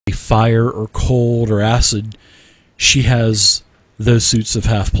fire or cold or acid, she has those suits of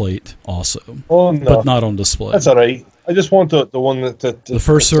half plate also. Oh, no. But not on display. That's all right. I just want the one that the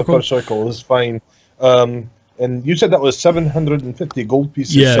first circle. The first circle is fine. And you said that was 750 gold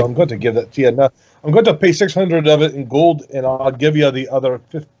pieces, yeah. So I'm going to give that to you. Now, I'm going to pay 600 of it in gold, and I'll give you the other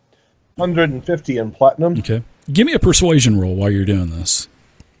 150 in platinum. Okay. Give me a persuasion roll while you're doing this.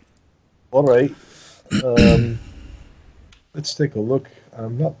 All right. Let's take a look.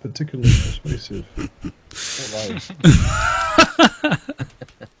 I'm not particularly persuasive.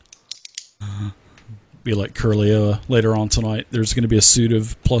 Be like Curlio later on tonight. There's going to be a suit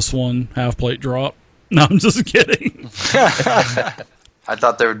of +1 half plate drop. No, I'm just kidding. I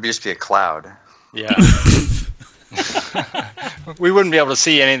thought there would just be a cloud. Yeah. We wouldn't be able to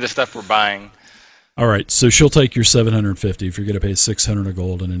see any of the stuff we're buying. All right, so she'll take your 750 if you're going to pay 600 of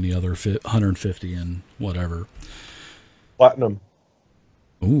gold and any other 150 and whatever. Platinum.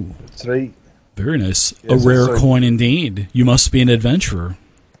 Ooh. That's right. Very nice. Yes, a rare coin indeed. You must be an adventurer.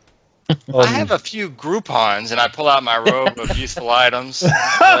 I have a few Groupons, and I pull out my robe of useful items.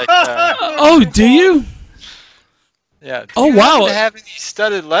 Oh, do you? Yeah. Oh, you wow. To have any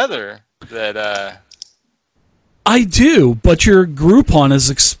studded leather that. I do, but your Groupon has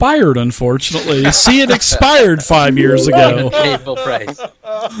expired, unfortunately. See, it expired 5 years ago. Full price.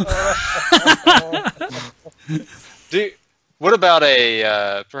 What about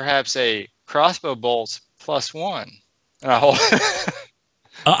perhaps a crossbow bolts +1? And I hold.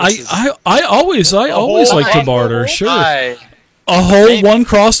 I always like to barter. Sure. A whole maybe. one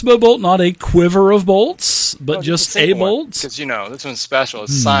crossbow bolt, not a quiver of bolts, but just a bolt. Because this one's special.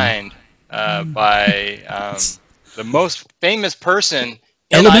 It's signed by the most famous person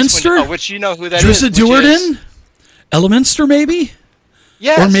in Eleminster, which you know who that is. Duerden? Eleminster, maybe.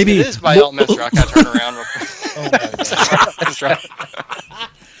 Yes, or maybe it is by Eleminster. I gotta turn around real quick. Oh my God. That's right.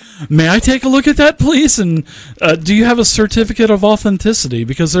 May I take a look at that, please? And do you have a certificate of authenticity?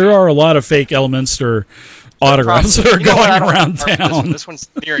 Because there are a lot of fake Eleminster autographs that are going around town. This one's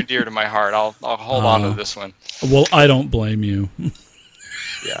near and dear to my heart. I'll hold on to this one. Well, I don't blame you.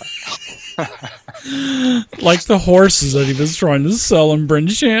 Yeah. Like the horses that he was trying to sell in Bryn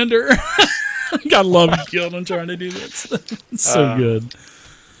Shander. Gotta love Gildan trying to do this. It's so good.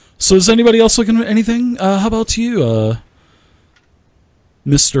 So is anybody else looking at anything? How about you,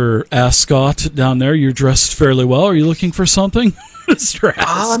 Mr. Ascot down there? You're dressed fairly well. Are you looking for something, Mr.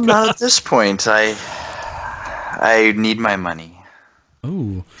 Ascot? Not at this point. I need my money.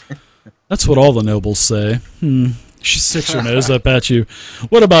 Oh, that's what all the nobles say. She sticks her nose up at you.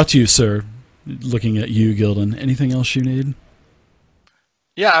 What about you, sir? Looking at you, Gildan. Anything else you need?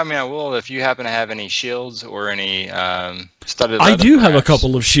 Yeah, I mean, I will if you happen to have any shields or any studded leather. I do have a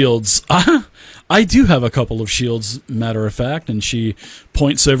couple of shields. I do have a couple of shields, matter of fact, and she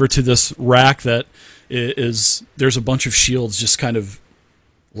points over to this rack that there's a bunch of shields just kind of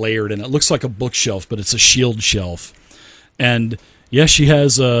layered in it. It looks like a bookshelf, but it's a shield shelf. And yeah, she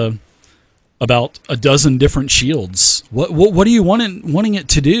has about a dozen different shields. What do you wanting it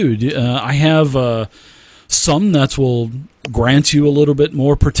to do? I have some that will grant you a little bit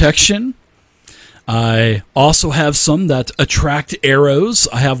more protection. I also have some that attract arrows.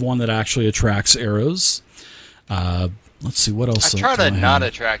 I have one that actually attracts arrows. Let's see, what else? I try to not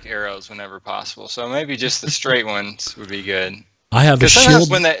attract arrows whenever possible, so maybe just the straight ones would be good. I have a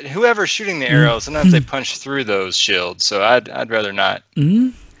shield. When whoever's shooting the arrows, sometimes they punch through those shields, so I'd rather not.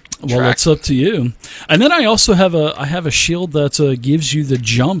 Well, that's up to you. And then I also have a shield that gives you the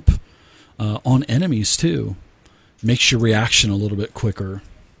jump on enemies too. Makes your reaction a little bit quicker.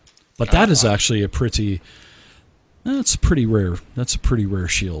 But that is actually that's pretty rare. That's a pretty rare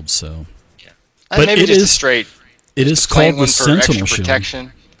shield. So, yeah. But maybe just a straight. It is called the Sentinel Shield.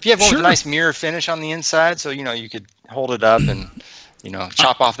 Protection. If you have one with a nice mirror finish on the inside, so you could hold it up and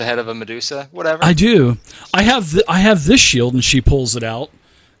chop off the head of a Medusa, whatever. I do. I have this shield, and she pulls it out,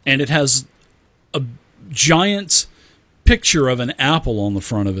 and it has a giant picture of an apple on the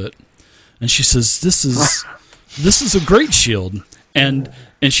front of it, and she says, "This is a great shield." And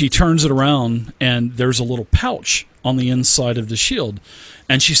she turns it around, and there's a little pouch on the inside of the shield,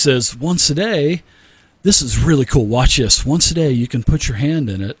 and she says, "Once a day." This is really cool. Watch this. Once a day, you can put your hand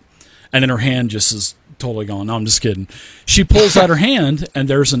in it. And then her hand just is totally gone. No, I'm just kidding. She pulls out her hand, and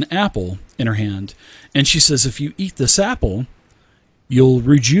there's an apple in her hand. And she says, if you eat this apple, you'll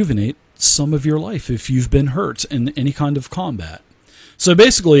rejuvenate some of your life if you've been hurt in any kind of combat. So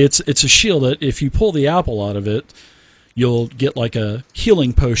basically, it's a shield that if you pull the apple out of it, you'll get like a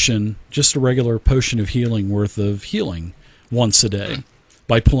healing potion, just a regular potion of healing worth of healing once a day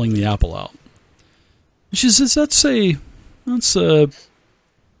by pulling the apple out. She says, that's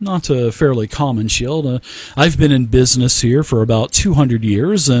not a fairly common shield. I've been in business here for about 200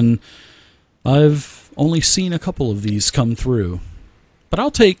 years, and I've only seen a couple of these come through. But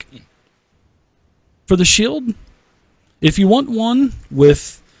I'll take, for the shield, if you want one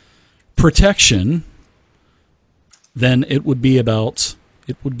with protection, then it would be about,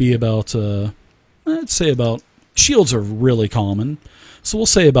 I'd say about, shields are really common, so we'll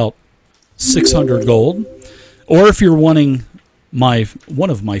say about 600 gold. Or if you're wanting one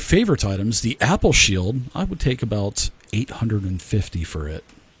of my favorite items, the Apple Shield, I would take about 850 for it.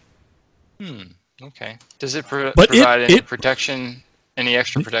 Okay. Does it provide any protection, any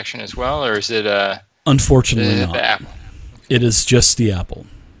extra protection as well, or is it unfortunately not. The Apple? It is just the Apple.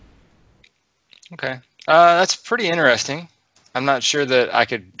 Okay. That's pretty interesting. I'm not sure that I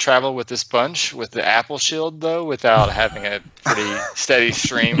could travel with this bunch with the Apple Shield, though, without having a pretty steady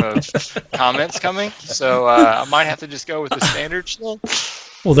stream of comments coming. So I might have to just go with the standard shield.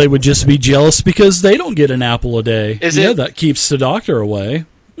 Well, they would just be jealous because they don't get an apple a day. That keeps the doctor away.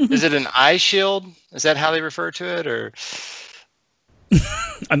 Is it an eye shield? Is that how they refer to it, or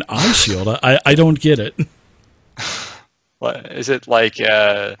an eye shield? I don't get it. What is it like?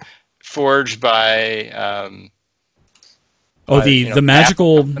 Forged by the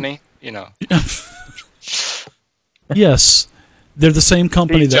magical company, Yes, they're the same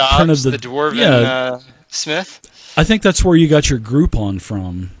company Steve that Jobs, printed the Dwarven Smith. I think that's where you got your Groupon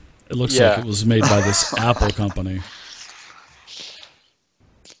from. It looks like it was made by this Apple company.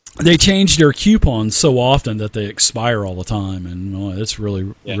 They change their coupons so often that they expire all the time, and it's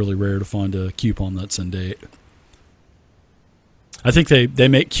really rare to find a coupon that's in date. I think they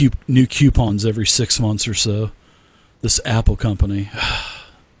make new coupons every 6 months or so. This Apple company.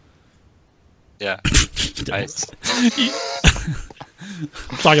 Yeah. Nice.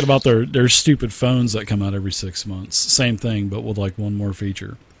 Talking about their stupid phones that come out every 6 months. Same thing, but with like one more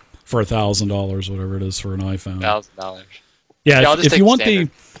feature for $1,000, whatever it is for an iPhone. $1,000. Yeah, if you want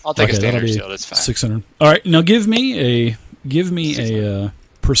I'll take a standard shield. It's fine. 600. All right, now give me a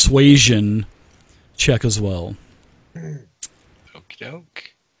persuasion check as well. Okie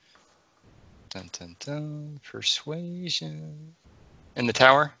doke. Dun dun dun. Persuasion. In the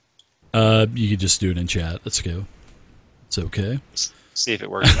tower? You could just do it in chat. Let's go. It's okay. See if it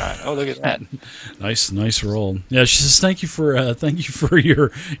works or not. Oh, look at that. Nice roll. Yeah, she says thank you for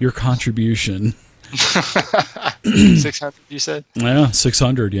your contribution. 600, you said? Yeah,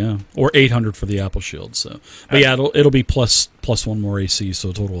 600, yeah. Or 800 for the Apple Shield. So, but yeah, it'll be plus one more AC, so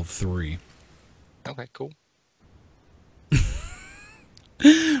a total of 3. Okay, cool.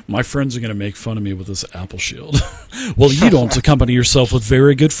 My friends are going to make fun of me with this Apple Shield. Well, you don't accompany yourself with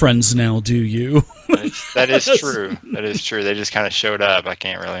very good friends now, do you? That is true. That is true. They just kind of showed up. I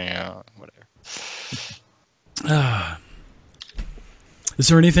can't really, whatever. Is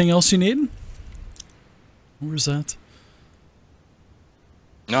there anything else you need? Where's that?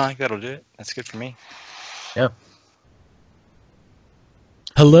 No, I think that'll do it. That's good for me. Yeah.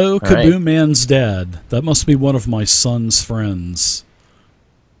 Hello, Kaboom Man's dad. That must be one of my son's friends.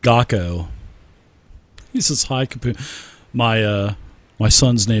 Gakko. He says, hi, Kaboom. My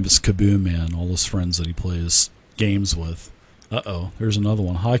son's name is Kaboom Man, all his friends that he plays games with. Uh-oh, there's another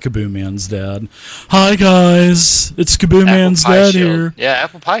one. Hi, Kaboom Man's dad. Hi, guys. It's Kaboom Man's dad here. Yeah,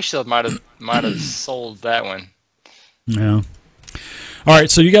 Apple Pie Shield might have sold that one. Yeah. All right,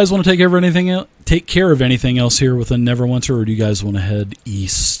 so you guys want to take care of anything else here within Neverwinter, or do you guys want to head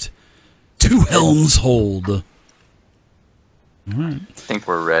east to Helms Hold? All right. I think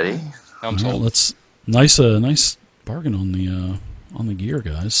we're ready. Helms Hold. Let's nice bargain on the gear,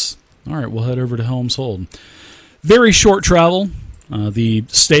 guys. All right, we'll head over to Helms Hold. Very short travel. The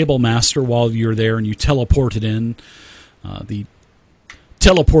stable master, while you're there and you teleported in, the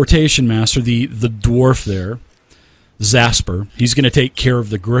teleportation master, the dwarf there, Zasper, he's going to take care of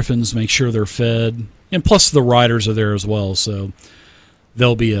the griffins, make sure they're fed, and plus the riders are there as well, so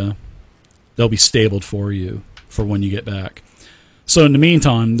they'll be stabled for you for when you get back. So in the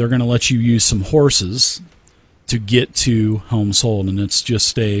meantime, they're going to let you use some horses to get to Helms Hold, and it's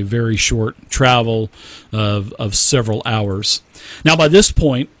just a very short travel of several hours. Now, by this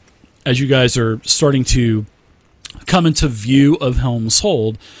point, as you guys are starting to come into view of Helms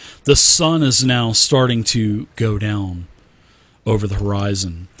Hold, the sun is now starting to go down over the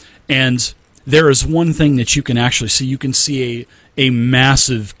horizon. And there is one thing that you can actually see. You can see a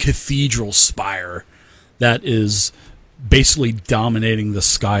massive cathedral spire that is basically dominating the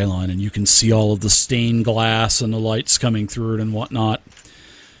skyline, and you can see all of the stained glass and the lights coming through it and whatnot.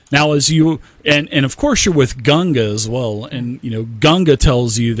 Now, as you and of course you're with Gunga as well, and Gunga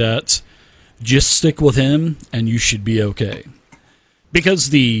tells you that just stick with him and you should be okay. because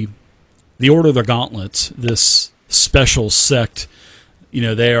the Order of the Gauntlet, this special sect,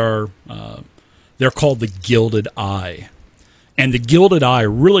 they're called the Gilded Eye, and the Gilded Eye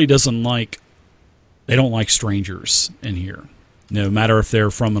really don't like strangers in here. No matter if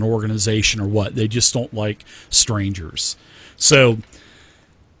they're from an organization or what, they just don't like strangers. So,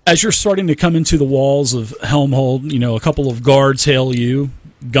 as you're starting to come into the walls of Helmhold, a couple of guards hail you.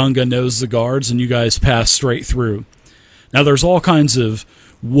 Gunga knows the guards, and you guys pass straight through. Now, there's all kinds of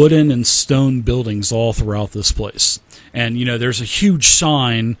wooden and stone buildings all throughout this place. And, there's a huge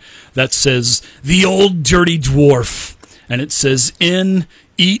sign that says, "The Old Dirty Dwarf." And it says, "Inn,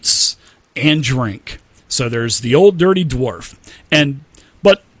 eats, and drink." So there's the Old Dirty Dwarf.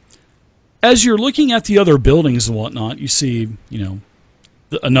 But as you're looking at the other buildings and whatnot, you see,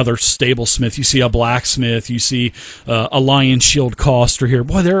 another stablesmith. You see a blacksmith. You see a Lion Shield Coster here.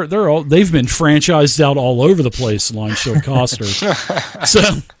 Boy, they've been franchised out all over the place. Lion Shield Coster.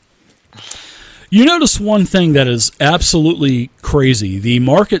 So you notice one thing that is absolutely crazy: the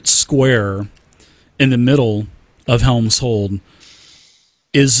market square in the middle of Helms Hold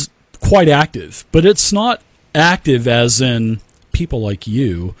is quite active, but it's not active as in people like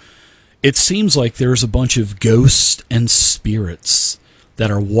you. It seems like there's a bunch of ghosts and spirits that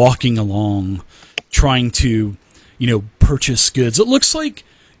are walking along trying to, purchase goods. It looks like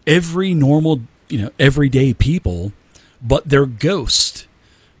every normal, everyday people, but they're ghosts.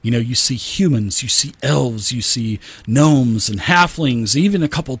 You see humans, you see elves, you see gnomes and halflings, even a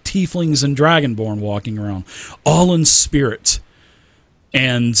couple tieflings and dragonborn walking around, all in spirit.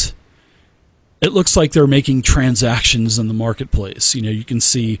 And it looks like they're making transactions in the marketplace. You can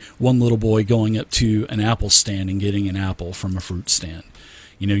see one little boy going up to an apple stand and getting an apple from a fruit stand.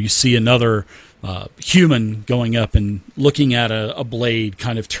 You see another human going up and looking at a blade,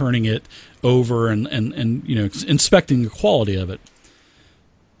 kind of turning it over and inspecting the quality of it.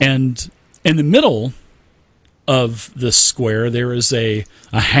 And in the middle of this square, there is a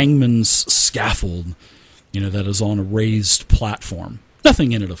hangman's scaffold, that is on a raised platform.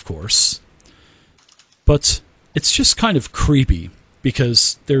 Nothing in it, of course. But it's just kind of creepy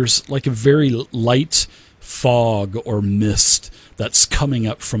because there's like a very light fog or mist that's coming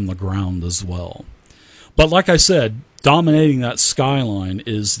up from the ground as well. But like I said, dominating that skyline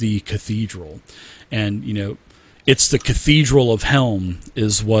is the cathedral. And, it's the Cathedral of Helm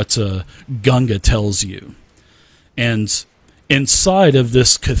is what Gunga tells you. And inside of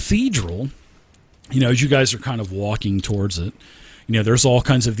this cathedral, as you guys are kind of walking towards it, there's all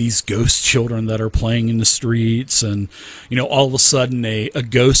kinds of these ghost children that are playing in the streets, and all of a sudden a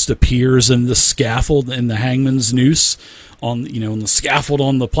ghost appears in the scaffold in the hangman's noose on in the scaffold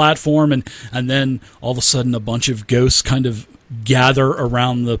on the platform, and then all of a sudden a bunch of ghosts kind of gather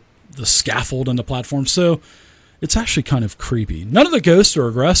around the scaffold and the platform. So it's actually kind of creepy. None of the ghosts are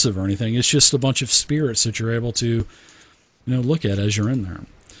aggressive or anything. It's just a bunch of spirits that you're able to look at as you're in there.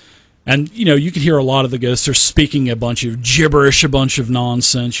 And, you can hear a lot of the ghosts are speaking a bunch of gibberish, a bunch of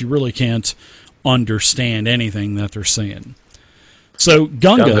nonsense. You really can't understand anything that they're saying. So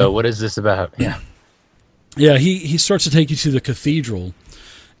Gunga, what is this about? Yeah. Yeah, he starts to take you to the cathedral,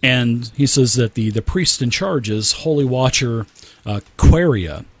 and he says that the priest in charge is Holy Watcher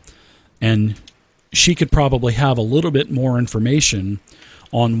Queria, and she could probably have a little bit more information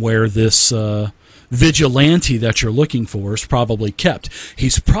on where this vigilante that you're looking for is probably kept. He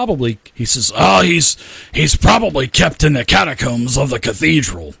says, he's probably kept in the catacombs of the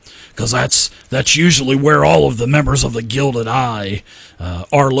cathedral, because that's usually where all of the members of the Gilded Eye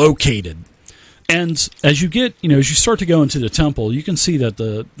are located. And as you get, as you start to go into the temple, you can see that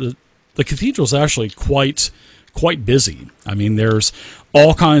the cathedral is actually quite busy. I mean, there's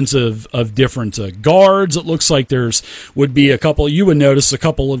all kinds of different guards. It looks like would be a couple. You would notice a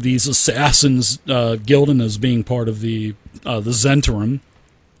couple of these assassins, Gildan as being part of the Zentarum.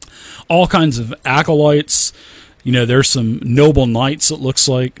 All kinds of acolytes. There's some noble knights. It looks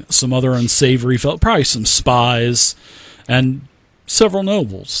like some other unsavory fellows, probably some spies, and several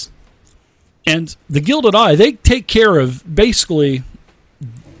nobles. And the Gilded Eye, they take care of basically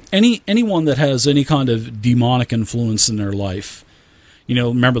anyone that has any kind of demonic influence in their life.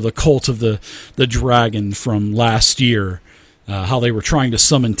 Remember the cult of the dragon from last year, how they were trying to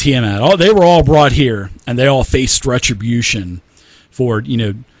summon Tiamat. They were all brought here, and they all faced retribution for,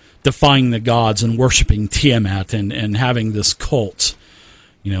 defying the gods and worshiping Tiamat and having this cult.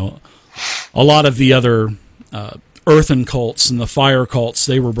 A lot of the other earthen cults and the fire cults,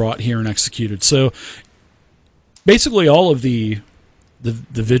 they were brought here and executed. So basically all of the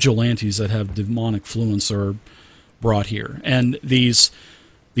vigilantes that have demonic influence are brought here. And these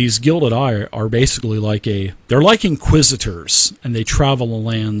these Gilded Eye are basically they're like inquisitors, and they travel the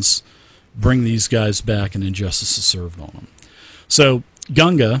lands, bring these guys back, and injustice is served on them. So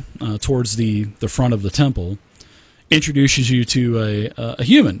Gunga, towards the front of the temple, introduces you to a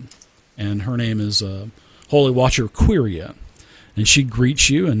human, and her name is Holy Watcher Quiria, and she greets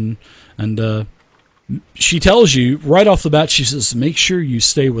you, and she tells you right off the bat, she says, make sure you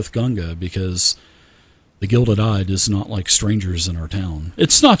stay with Gunga, because the Gilded Eye does not like strangers in our town.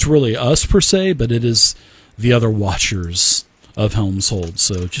 It's not really us per se, but it is the other Watchers of Helms Hold.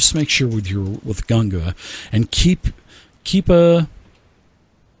 So just make sure with Gunga, and keep your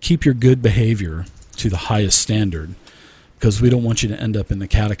good behavior to the highest standard, because we don't want you to end up in the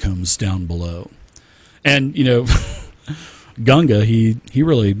catacombs down below. And Gunga,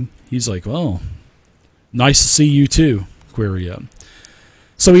 he's like, well, nice to see you too, Quiria.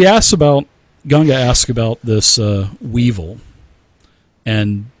 So Gunga asks about this weevil,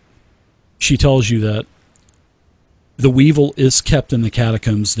 and she tells you that the weevil is kept in the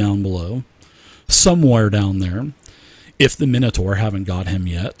catacombs down below, somewhere down there, if the Minotaur haven't got him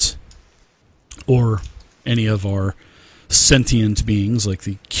yet, or any of our sentient beings like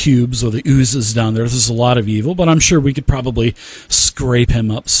the cubes or the oozes down there. There's a lot of evil, but I'm sure we could probably scrape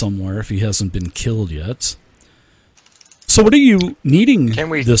him up somewhere if he hasn't been killed yet. So what are you needing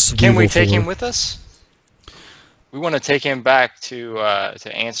this weevil Can we take for? him with us? We want to take him back to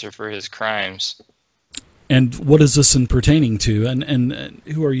answer for his crimes. And what is this in pertaining to? And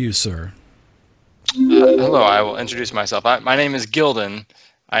who are you, sir? Hello, I will introduce myself. My name is Gildan.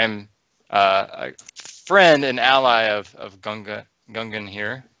 I am a friend and ally of Gungan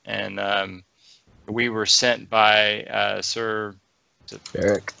here, and we were sent by Sir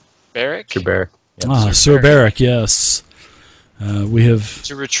Barrick. Barrick? Sir Barrick. Yep. Sir Barrick, yes. We have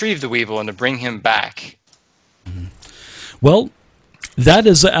to retrieve the weevil and to bring him back. Well, that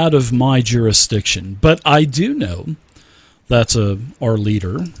is out of my jurisdiction, but I do know that our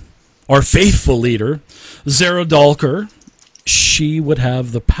leader, our faithful leader, Zaradalker, she would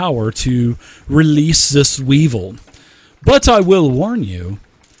have the power to release this weevil. But I will warn you,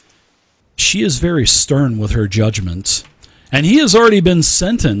 she is very stern with her judgment, and he has already been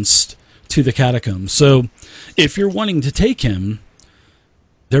sentenced to the catacombs. So if you're wanting to take him,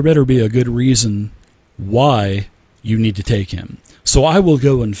 there better be a good reason why you need to take him. So I will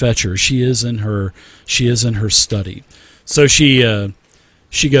go and fetch her. She is in her study. So she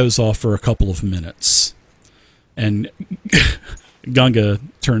goes off for a couple of minutes, and Gunga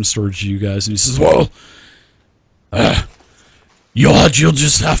turns towards you guys and he says, "Well, you'll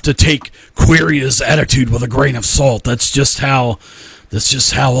just have to take Quiria's attitude with a grain of salt. That's just how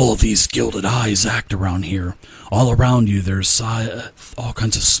all of these Gilded Eyes act around here. All around you, there's all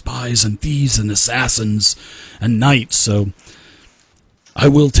kinds of spies and thieves and assassins and knights. So I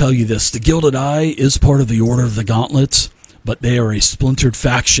will tell you this: the Gilded Eye is part of the Order of the Gauntlet, but they are a splintered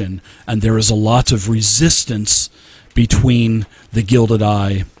faction, and there is a lot of resistance between the Gilded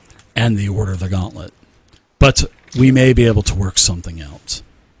Eye and the Order of the Gauntlet. But we may be able to work something out."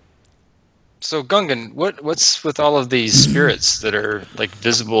 So Gungan, what's with all of these spirits that are like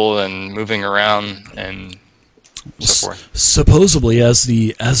visible and moving around and so forth? Supposedly, as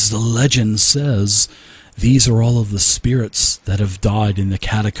the legend says, these are all of the spirits that have died in the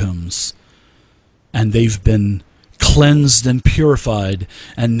catacombs, and they've been cleansed and purified,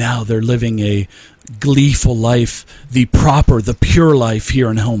 and now they're living a gleeful life, the pure life here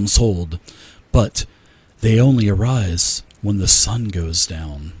in Helms Hold. But they only arise when the sun goes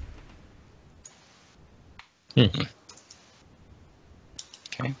down. Okay.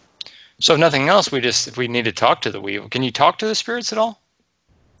 So if nothing else, if we need to talk to the weevil, can you talk to the spirits at all?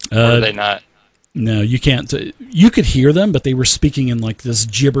 Or are they not? No, you can't. You could hear them, but they were speaking in like this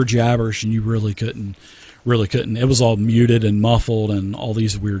jibber jabberish, and you really couldn't. It was all muted and muffled and all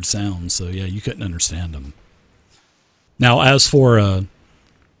these weird sounds. So yeah, you couldn't understand them. Now, as for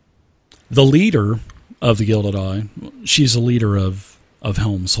the leader of the Gilded Eye, she's a leader of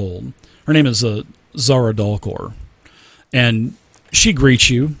Helms Hold. Her name is Zara Dalkor, and she greets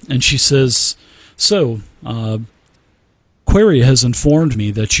you, and she says, "So, Quiria has informed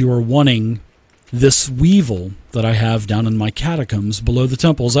me that you are wanting this weevil that I have down in my catacombs below the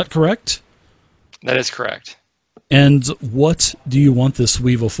temple. Is that correct?" That is correct. "And what do you want this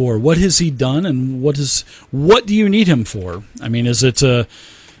weevil for? What has he done, and what do you need him for? I mean, is it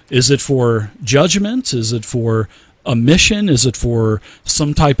for judgment? Is it for a mission? Is it for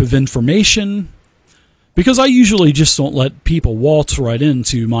some type of information? Because I usually just don't let people waltz right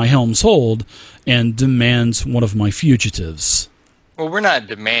into my Helms Hold and demand one of my fugitives." Well, we're not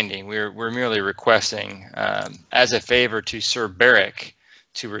demanding. We're merely requesting, as a favor to Sir Barrick,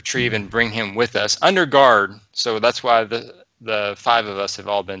 to retrieve and bring him with us under guard. So that's why the 5 of us have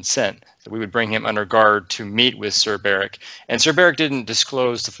all been sent. So we would bring him under guard to meet with Sir Beric. And Sir Beric didn't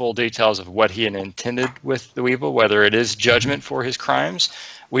disclose the full details of what he had intended with the Weevil, whether it is judgment for his crimes.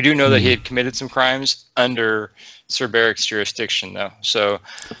 We do know that he had committed some crimes under Sir Beric's jurisdiction, though. So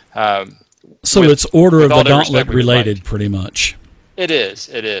it's Order of the Gauntlet related, pretty much. It is,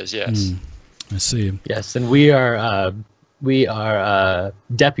 yes. I see. Yes, and we are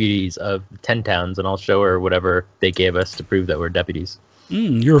deputies of 10 towns, and I'll show her whatever they gave us to prove that we're deputies.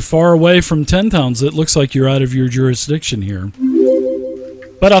 You're far away from 10 towns. It looks like you're out of your jurisdiction here.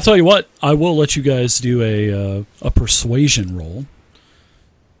 But I'll tell you what, I will let you guys do a persuasion roll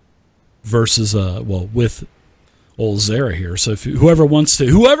versus with old Zara here. So if whoever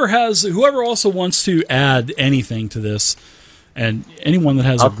also wants to add anything to this, and anyone that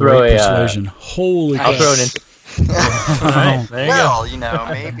has a great persuasion, holy crap. I'll throw it in. Right, there you go. You know,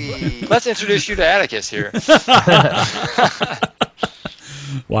 maybe let's introduce you to Atticus here.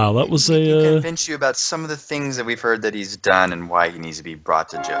 Wow, that was convince you about some of the things that we've heard that he's done and why he needs to be brought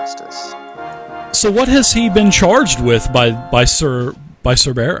to justice. So what has he been charged with by Sir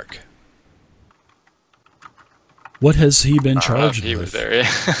Beric? What has he been charged he with? Was there,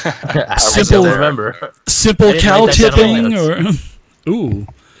 yeah. Simple cow tipping, or ooh.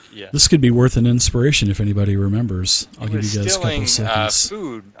 Yeah. This could be worth an inspiration if anybody remembers. I'll give you guys a couple stealing seconds.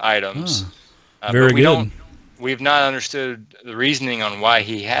 Food items. Very good. We've not understood the reasoning on why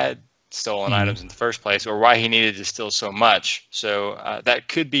he had stolen items in the first place, or why he needed to steal so much. So that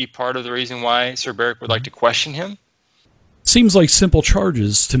could be part of the reason why Sir Beric would like to question him. Seems like simple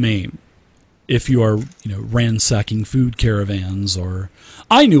charges to me. If you are, ransacking food caravans, or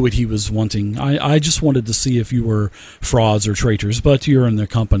I knew what he was wanting. I just wanted to see if you were frauds or traitors, but you're in the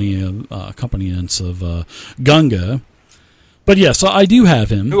accompaniments of Gunga. But yes, I do have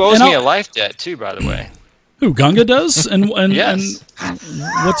him. Who owes me a life debt too, by the way? Who, Gunga does? And yes. And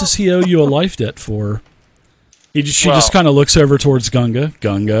what does he owe you a life debt for? She just kind of looks over towards Gunga.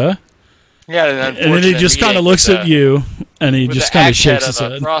 Yeah, and then he just kind of looks at you, and he just kind of shakes his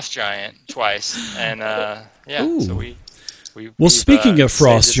head. A frost giant twice, and so we. Well, speaking of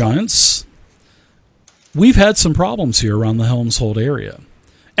frost giants, we've had some problems here around the Helms Hold area,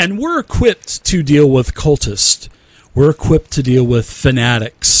 and we're equipped to deal with cultists. We're equipped to deal with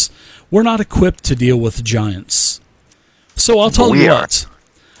fanatics. We're not equipped to deal with giants. So I'll tell you what.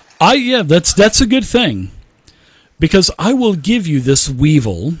 That's a good thing, because I will give you this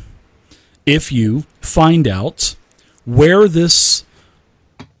weevil if you find out where this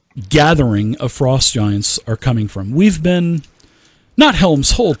gathering of frost giants are coming from. We've been, not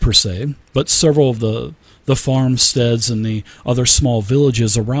Helms Hold per se, but several of the farmsteads and the other small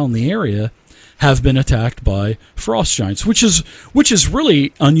villages around the area have been attacked by frost giants, which is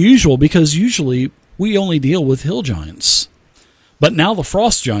really unusual, because usually we only deal with hill giants. But now the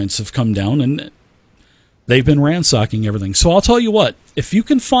frost giants have come down and they've been ransacking everything. So I'll tell you what, if you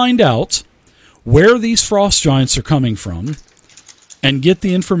can find out where these frost giants are coming from and get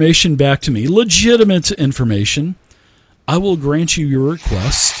the information back to me, legitimate information, I will grant you your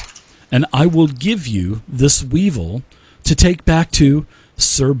request, and I will give you this weevil to take back to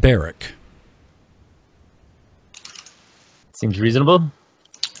Sir Beric. Seems reasonable.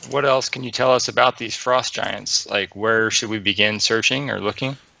 What else can you tell us about these frost giants? Like, where should we begin searching or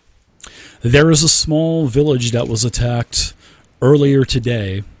looking? There is a small village that was attacked earlier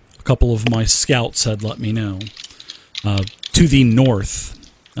today. A couple of my scouts had let me know. To the north.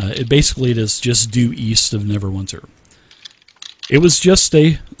 It is just due east of Neverwinter. It was just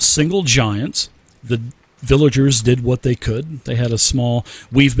a single giant. The villagers did what they could. They had a small...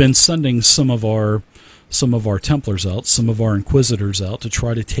 We've been sending some of our Templars out, some of our Inquisitors out to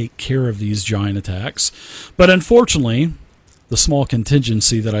try to take care of these giant attacks. But unfortunately, the small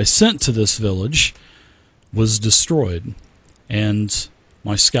contingency that I sent to this village was destroyed. And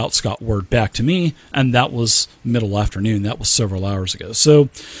my scouts got word back to me, and that was middle afternoon. That was several hours ago. So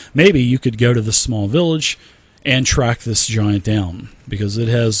maybe you could go to this small village and track this giant down, because it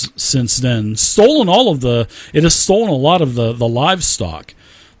has since then stolen a lot of the livestock.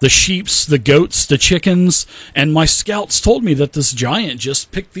 The sheeps, the goats, the chickens, and my scouts told me that this giant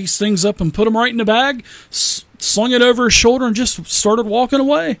just picked these things up and put them right in a bag, slung it over his shoulder, and just started walking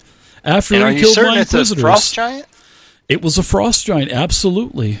away after he killed my Inquisitors. It's a frost giant? It was a frost giant,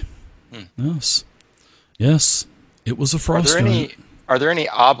 absolutely. Yes, it was a frost giant. Are there any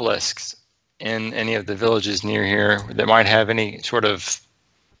obelisks in any of the villages near here that might have any sort of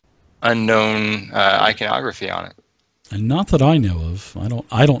unknown iconography on it? And not that I know of.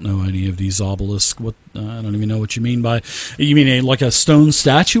 I don't know any of these obelisks. What I don't even know what you mean by. You mean like a stone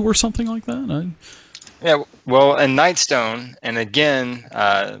statue or something like that? Yeah, well, in Nightstone, and again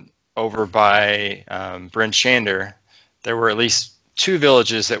over by Bryn Shander, there were at least 2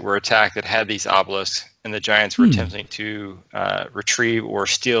 villages that were attacked that had these obelisks, and the giants were attempting to retrieve or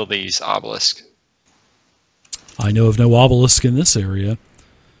steal these obelisks. I know of no obelisk in this area.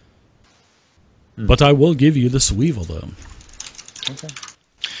 But I will give you this weevil, though. Okay.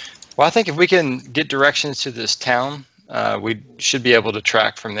 Well, I think if we can get directions to this town, we should be able to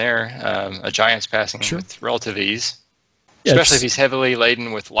track from there a giant's passing with relative ease, especially if he's heavily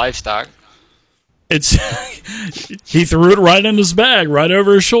laden with livestock. He threw it right in his bag, right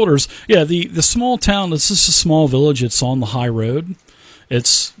over his shoulders. Yeah, the small town. It's just a small village. It's on the high road.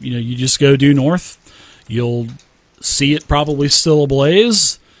 It's you just go due north. You'll see it probably still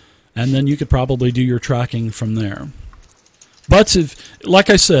ablaze. And then you could probably do your tracking from there. But like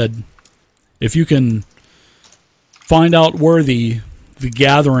I said, if you can find out where the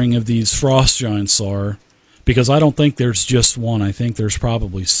gathering of these frost giants are, because I don't think there's just one. I think there's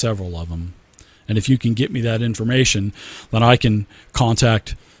probably several of them. And if you can get me that information, then I can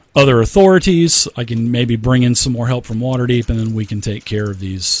contact other authorities. I can maybe bring in some more help from Waterdeep, and then we can take care of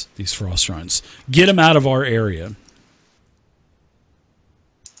these frost giants. Get them out of our area.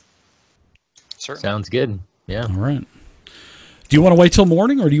 Certainly. Sounds good. Yeah. All right. Do you want to wait till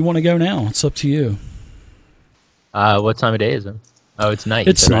morning, or do you want to go now? It's up to you. What time of day is it? Oh, it's night.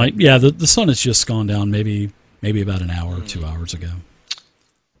 It's night. Right? Yeah, the sun has just gone down maybe about an hour or 2 hours ago.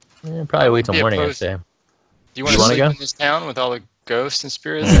 Yeah, probably wait till morning, I'd say. Do you want to sleep in this town with all the ghosts and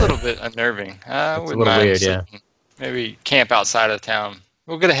spirits? It's a little bit unnerving. It's a little weird, yeah. Maybe camp outside of town.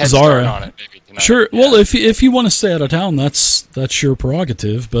 We'll get a head start on it maybe tonight. Sure. Yeah. Well, if you want to stay out of town, that's your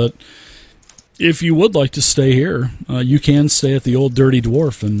prerogative, but if you would like to stay here, you can stay at the Old Dirty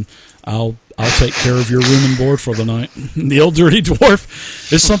Dwarf, and I'll take care of your room and board for the night. The Old Dirty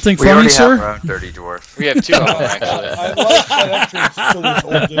Dwarf is something funny, sir? We already have our own Dirty Dwarf. We have 2 of them, actually. I like that entrance to this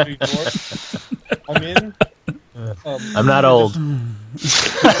Old Dirty Dwarf. I'm in. I'm not old.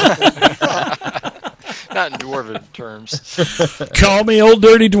 Not in dwarven terms. Call me Old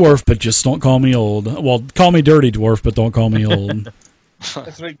Dirty Dwarf, but just don't call me old. Well, call me Dirty Dwarf, but don't call me old.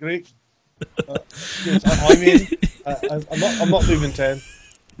 That's right, great. Yes, I mean, I'm not leaving town.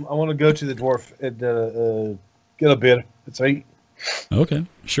 I want to go to the dwarf and get a beer. That's right. Okay,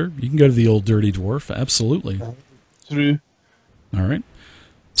 sure. You can go to the Old Dirty Dwarf. Absolutely. Through. All right.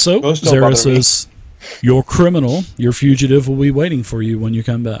 So, Zara says, your criminal, your fugitive will be waiting for you when you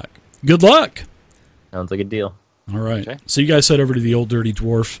come back. Good luck. Sounds like a deal. All right. Okay. So you guys head over to the Old Dirty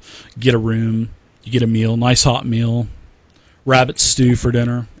Dwarf, get a room, you get a meal, nice hot meal. Rabbit stew for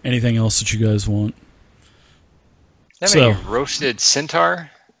dinner. Anything else that you guys want? Any roasted centaur?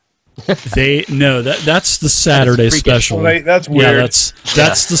 That's the Saturday special. Right, that's weird. Yeah,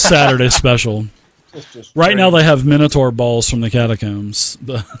 that's the Saturday special. Right now they have Minotaur balls from the catacombs.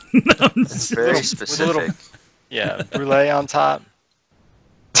 It's very specific. Brulee on top.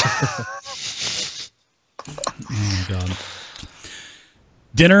 Oh my god.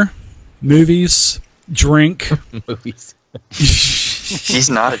 Dinner, movies, drink. Movies. He's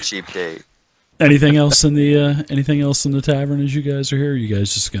not a cheap date. Anything else in the tavern as you guys are here? Are you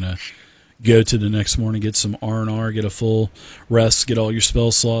guys just gonna go to the next morning, get some R&R, get a full rest, get all your spell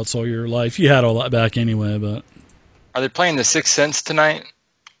slots, all your life? You had all that back anyway, but are they playing the Sixth Sense tonight?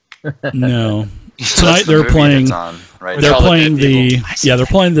 No. Tonight they're playing. They're playing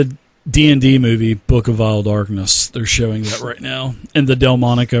the D&D movie Book of Vile Darkness. They're showing that right now in the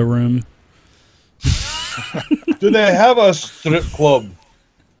Delmonica room. Do they have a strip club?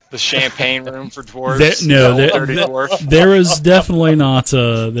 The champagne room for dwarves? There is definitely not.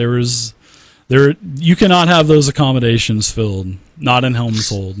 You cannot have those accommodations filled. Not in Helms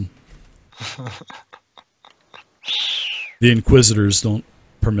Hold. The Inquisitors don't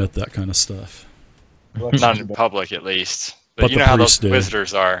permit that kind of stuff. Not in public, at least. But you know how those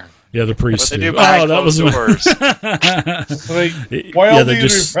Inquisitors are. Yeah, the priests do. That was doors.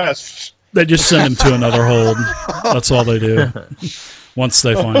 They just send him to another hold. That's all they do. Once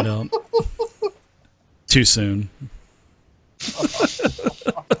they find out. Too soon.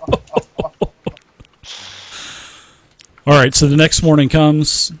 All right, so the next morning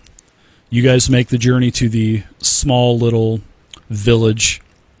comes. You guys make the journey to the small little village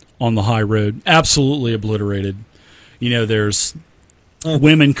on the high road. Absolutely obliterated. There's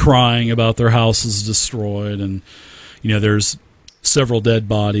women crying about their houses destroyed, and there's several dead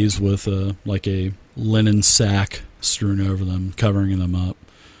bodies with a linen sack strewn over them, covering them up.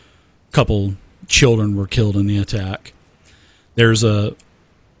 A couple children were killed in the attack. there's a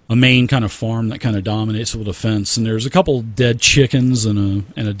main kind of farm that kind of dominates with a fence, and there's a couple dead chickens and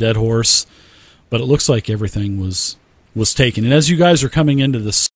a dead horse, but it looks like everything was taken. And as you guys are coming into this